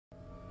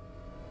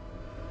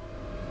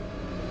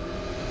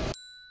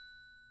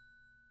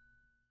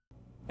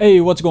Hey,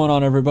 what's going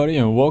on everybody,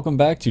 and welcome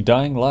back to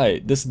Dying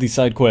Light. This is the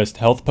side quest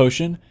Health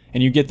Potion,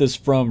 and you get this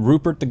from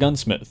Rupert the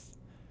Gunsmith.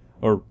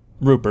 Or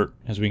Rupert,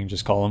 as we can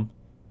just call him.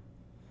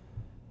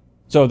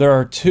 So there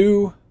are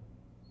two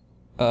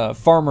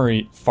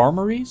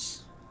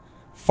pharmacies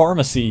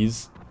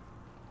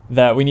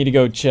that we need to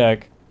go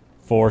check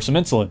for some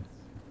insulin.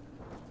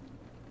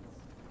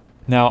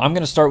 Now, I'm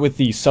going to start with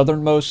the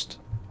southernmost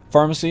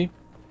pharmacy,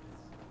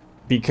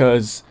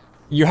 because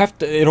you have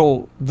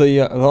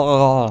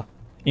to,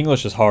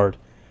 English is hard.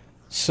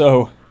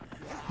 So,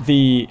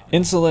 the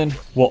insulin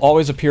will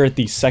always appear at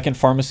the second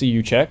pharmacy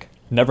you check,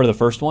 never the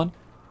first one.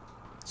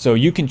 So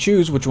you can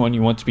choose which one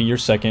you want to be your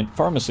second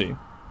pharmacy.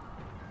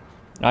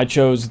 I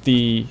chose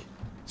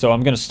so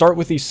I'm going to start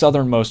with the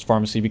southernmost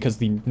pharmacy because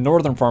the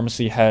northern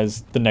pharmacy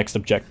has the next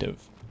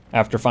objective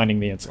after finding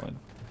the insulin.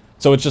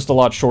 So it's just a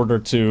lot shorter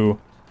to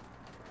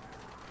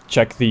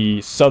check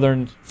the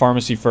southern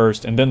pharmacy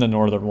first and then the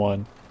northern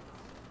one.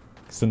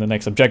 Then the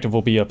next objective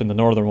will be up in the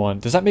northern one.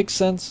 Does that make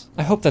sense?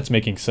 I hope that's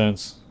making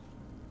sense.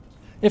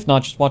 If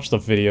not, just watch the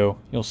video.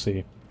 You'll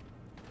see.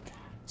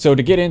 So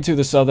to get into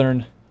the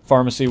southern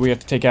pharmacy, we have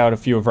to take out a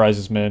few of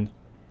Rise's men.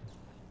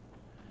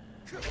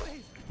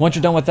 Once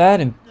you're done with that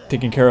and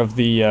taking care of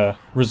the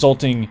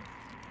resulting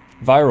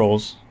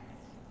virals,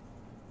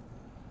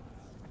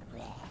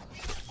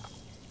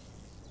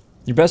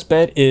 your best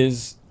bet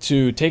is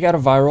to take out a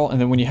viral, and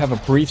then when you have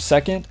a brief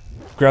second,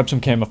 grab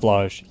some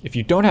camouflage. If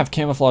you don't have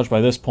camouflage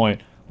by this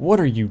point, what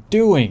are you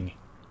doing?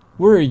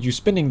 Where are you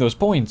spending those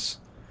points?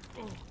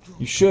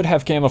 You should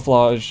have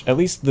camouflage, at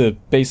least the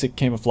basic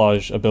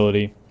camouflage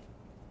ability.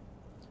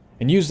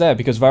 And use that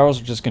because virals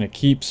are just going to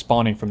keep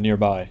spawning from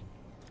nearby.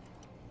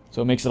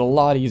 So it makes it a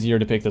lot easier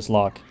to pick this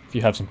lock if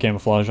you have some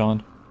camouflage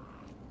on.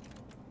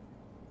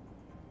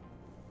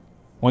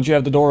 Once you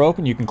have the door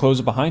open, you can close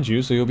it behind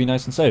you so you'll be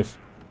nice and safe.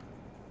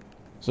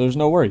 So there's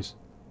no worries.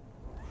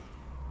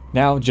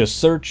 Now just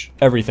search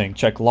everything.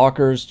 Check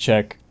lockers,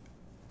 check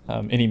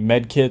any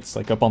med kits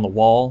like up on the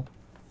wall.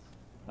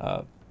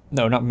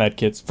 No, not med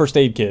kits, first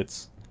aid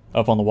kits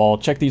up on the wall.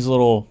 Check these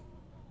little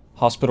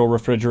hospital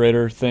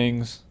refrigerator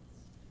things.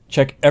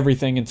 Check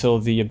everything until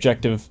the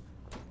objective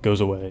goes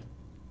away.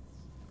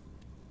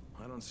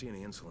 I don't see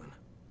any insulin.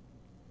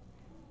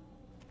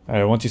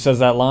 Alright, once he says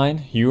that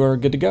line, you are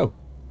good to go.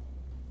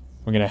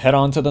 We're going to head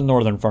on to the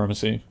northern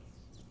pharmacy.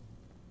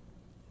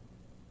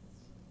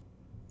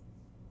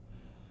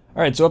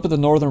 Alright, so up at the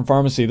northern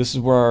pharmacy, this is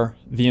where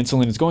the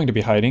insulin is going to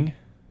be hiding.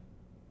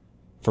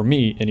 For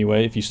me,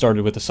 anyway, if you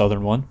started with the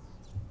southern one.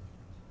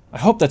 I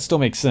hope that still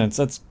makes sense.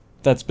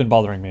 That's been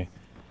bothering me.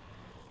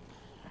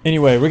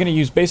 Anyway, we're going to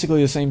use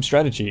basically the same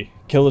strategy.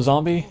 Kill a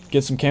zombie,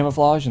 get some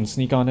camouflage, and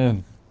sneak on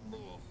in.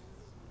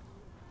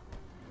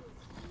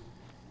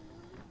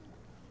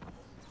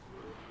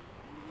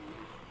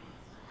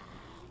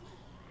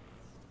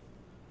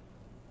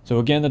 So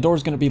again, the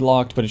door's going to be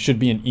locked, but it should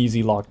be an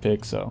easy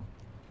lockpick, so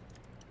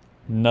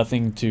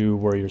nothing to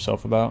worry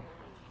yourself about.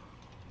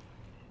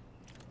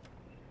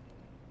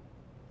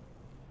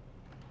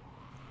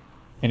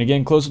 And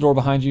again, close the door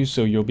behind you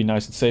so you'll be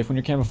nice and safe when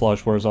your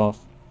camouflage wears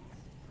off.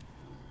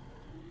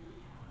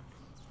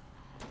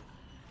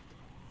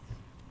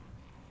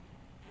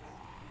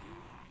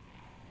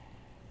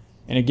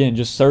 And again,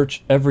 just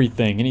search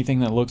everything. Anything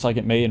that looks like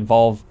it may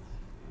involve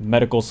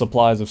medical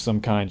supplies of some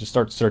kind. Just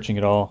start searching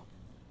it all.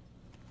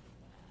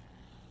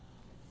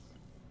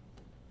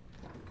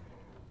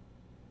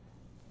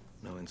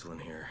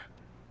 Insulin here.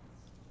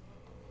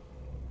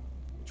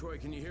 Troy,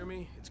 can you hear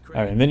me? It's Craig.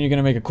 Alright, and then you're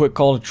gonna make a quick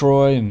call to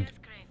Troy and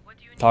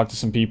talk to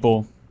some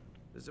people.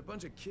 There's a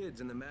bunch of kids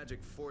in the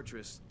Magic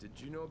Fortress. Did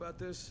you know about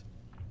this?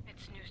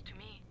 It's news to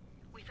me.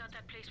 We thought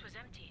that place was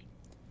empty.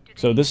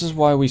 So this is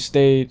why we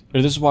stayed,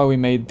 or this is why we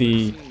made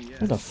the...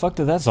 Where the fuck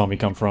did that zombie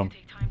come from?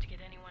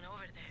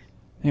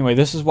 Anyway,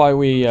 this is why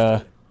we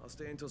I'll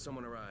stay until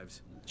someone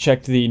arrives.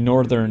 Checked the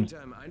northern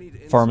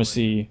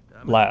pharmacy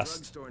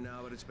last.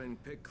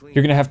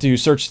 You're gonna have to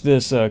search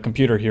this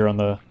computer here on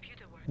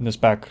in this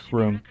back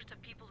room.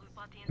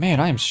 Man,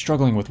 I am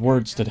struggling with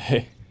words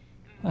today.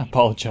 I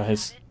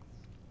apologize.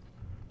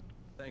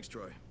 Thanks,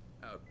 Troy.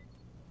 Out.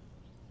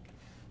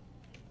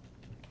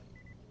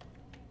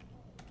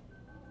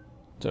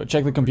 So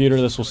check the computer.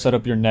 This will set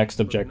up your next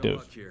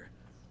objective.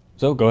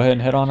 So go ahead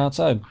and head on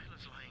outside.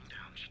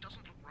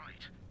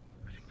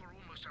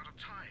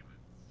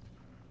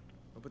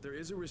 But there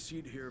is a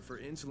receipt here for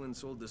insulin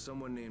sold to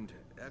someone named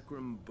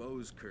Ekram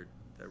Boskert.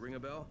 That ring a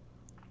bell?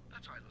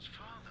 That's Isla's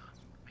father.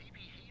 Maybe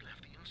he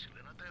left the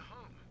insulin at their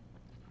home.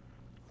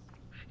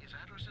 His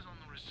address is on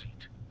the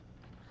receipt.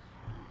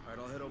 Alright,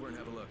 I'll head over and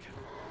have a look.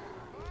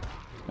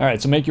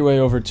 Alright, so make your way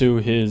over to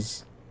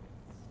his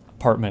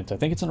apartment. I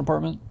think it's an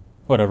apartment?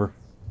 Whatever.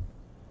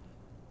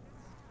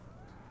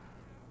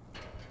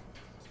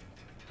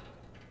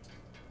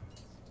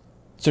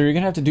 So you're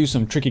gonna have to do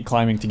some tricky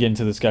climbing to get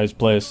into this guy's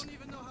place.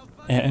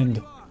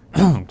 And,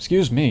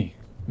 excuse me,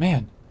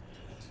 man.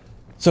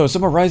 So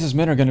some of Rise's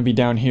men are going to be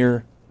down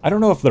here. I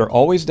don't know if they're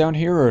always down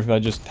here or if I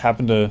just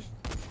happened to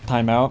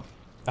time out.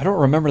 I don't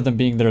remember them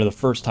being there the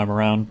first time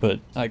around, but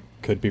I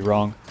could be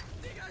wrong.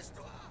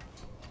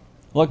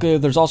 Luckily,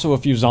 there's also a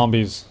few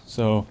zombies,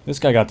 so this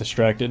guy got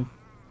distracted.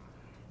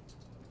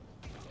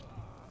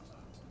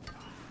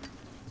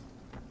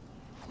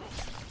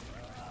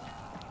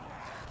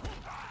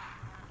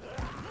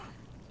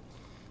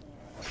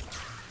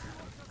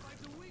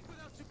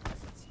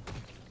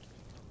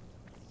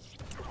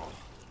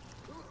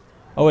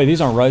 Oh wait,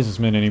 these aren't Rise's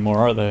men anymore,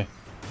 are they?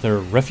 They're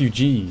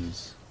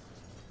refugees.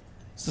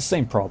 It's the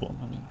same problem,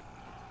 I mean.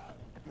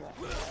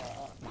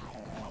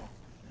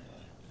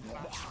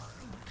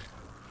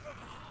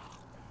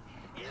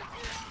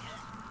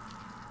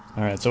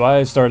 Alright, so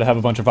I started to have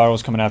a bunch of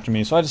virals coming after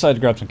me, so I decided to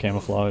grab some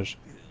camouflage.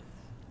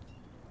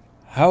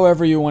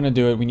 However you want to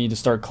do it, we need to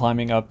start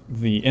climbing up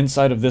the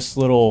inside of this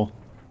little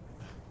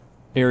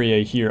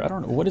area here. I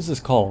don't know, what is this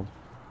called?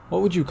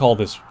 What would you call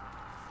this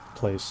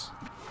place?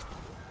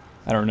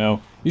 I don't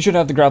know. You should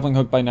have the grappling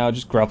hook by now,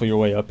 just grapple your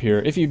way up here.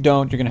 If you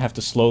don't, you're going to have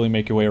to slowly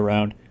make your way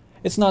around.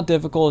 It's not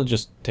difficult, it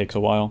just takes a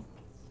while.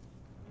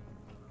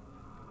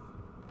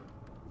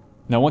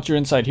 Now once you're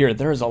inside here,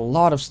 there is a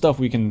lot of stuff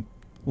we can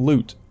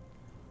loot.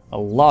 A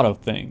lot of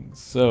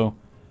things, so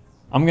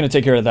I'm going to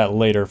take care of that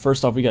later.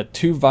 First off, we got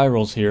 2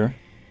 virals here.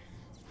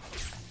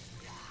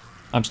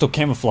 I'm still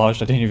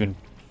camouflaged, I didn't even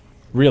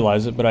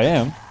realize it, but I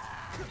am.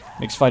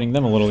 Makes fighting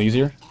them a little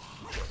easier.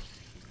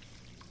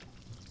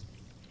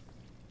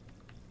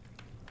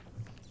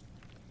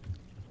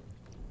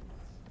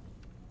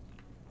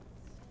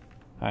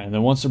 Alright, and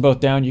then once they're both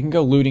down, you can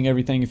go looting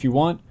everything if you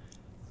want,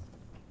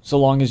 so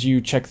long as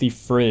you check the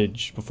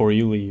fridge before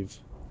you leave.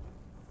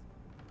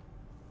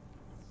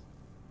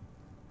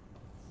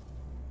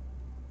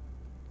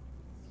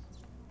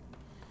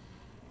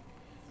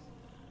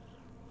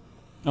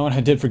 Oh, and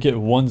I did forget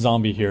one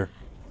zombie here.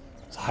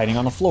 It's hiding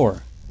on the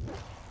floor.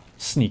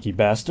 Sneaky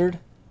bastard.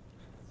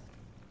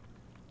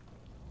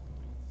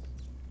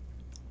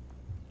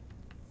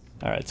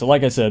 Alright, so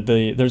like I said,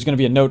 there's going to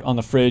be a note on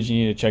the fridge.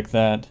 You need to check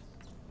that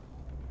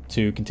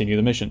to continue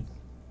the mission.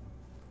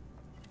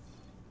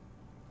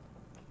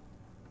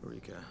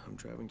 Rika, I'm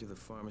driving to the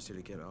pharmacy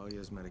to get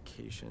Alia's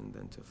medication,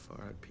 then to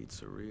Farhad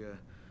Pizzeria, and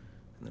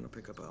then I'll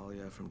pick up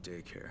Alia from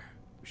daycare.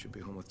 We should be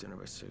home with dinner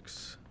by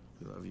 6.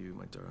 We love you,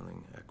 my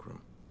darling Akram.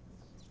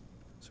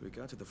 So we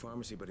got to the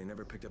pharmacy, but he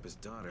never picked up his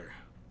daughter.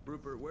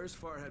 Rupert, where's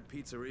Farhad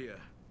Pizzeria?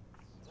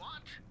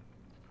 What?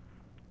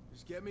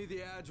 Just get me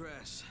the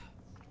address.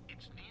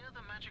 It's near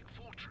the Magic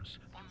Fortress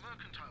on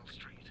Mercantile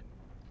Street.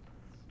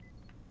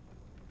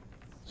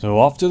 So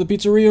off to the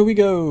pizzeria we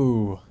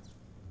go!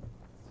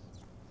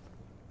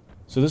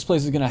 So this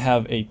place is going to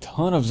have a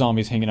ton of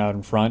zombies hanging out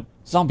in front.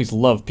 Zombies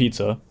love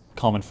pizza,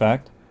 common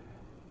fact.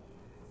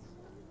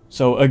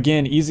 So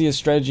again, easiest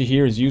strategy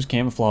here is use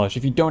camouflage.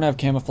 If you don't have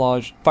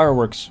camouflage,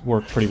 fireworks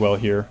work pretty well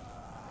here.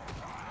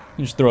 You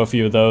can just throw a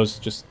few of those,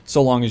 just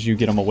so long as you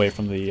get them away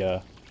from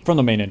the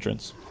main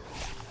entrance.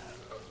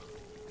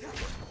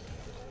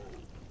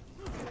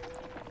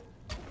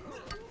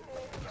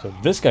 So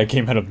this guy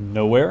came out of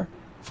nowhere.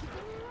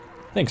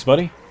 Thanks,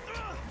 buddy.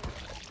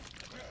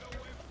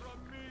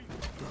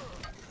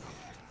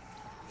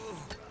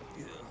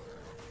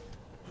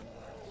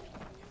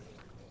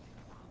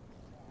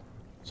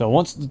 So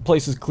once the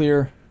place is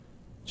clear,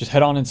 just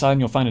head on inside and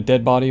you'll find a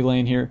dead body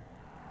laying here.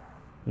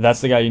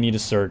 That's the guy you need to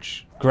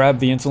search. Grab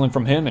the insulin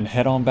from him and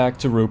head on back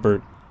to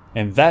Rupert.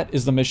 And that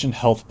is the mission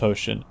health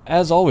potion.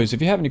 As always,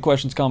 if you have any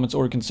questions, comments,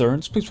 or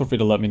concerns, please feel free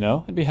to let me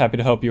know. I'd be happy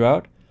to help you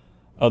out.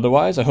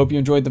 Otherwise, I hope you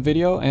enjoyed the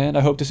video, and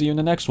I hope to see you in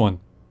the next one.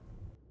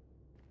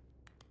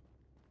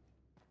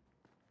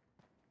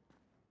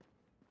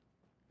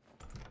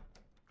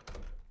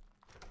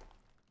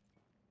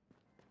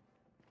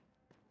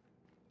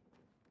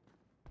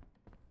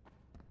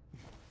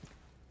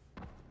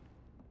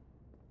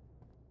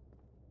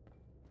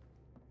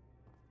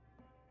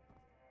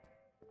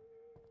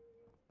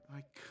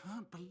 I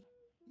can't believe...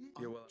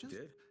 Yeah, well, I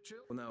did.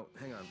 Well, now,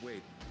 hang on,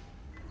 wait.